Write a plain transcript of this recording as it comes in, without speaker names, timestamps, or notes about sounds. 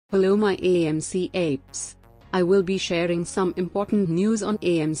Hello my AMC apes. I will be sharing some important news on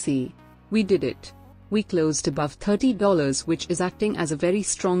AMC. We did it. We closed above $30, which is acting as a very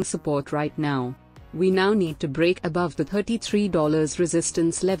strong support right now. We now need to break above the $33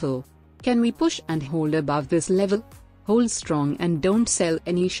 resistance level. Can we push and hold above this level? Hold strong and don't sell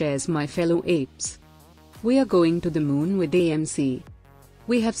any shares, my fellow apes. We are going to the moon with AMC.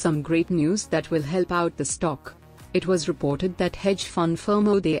 We have some great news that will help out the stock. It was reported that hedge fund firm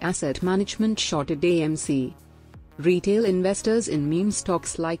OD Asset Management shorted AMC. Retail investors in meme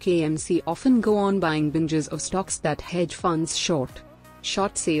stocks like AMC often go on buying binges of stocks that hedge funds short.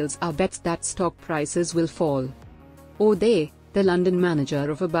 Short sales are bets that stock prices will fall. OD, the London manager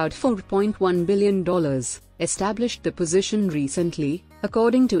of about $4.1 billion, established the position recently,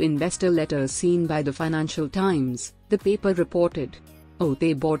 according to investor letters seen by the Financial Times, the paper reported.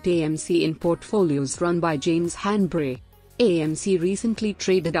 They bought AMC in portfolios run by James Hanbury. AMC recently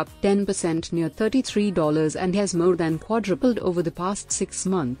traded up 10% near $33 and has more than quadrupled over the past 6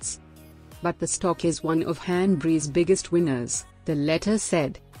 months. But the stock is one of Hanbury's biggest winners, the letter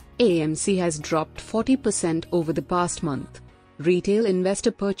said. AMC has dropped 40% over the past month. Retail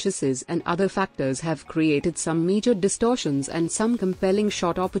investor purchases and other factors have created some major distortions and some compelling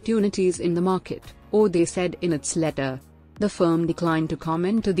short opportunities in the market, they said in its letter. The firm declined to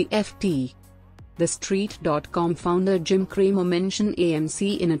comment to the FT. TheStreet.com founder Jim Cramer mentioned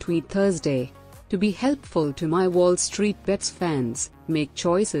AMC in a tweet Thursday. To be helpful to my Wall Street Bets fans, make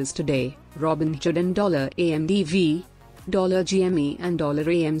choices today, Robinhood and $AMDV, $GME and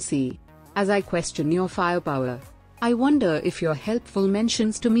 $AMC. As I question your firepower, I wonder if your helpful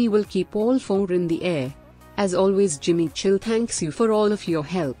mentions to me will keep all four in the air. As always, Jimmy Chill thanks you for all of your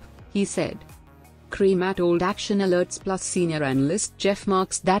help, he said. Cramer told Action Alerts Plus senior analyst Jeff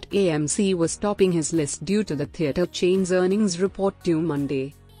Marks that AMC was topping his list due to the theater chain's earnings report due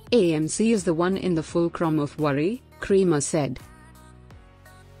Monday. AMC is the one in the fulcrum of worry, Cramer said.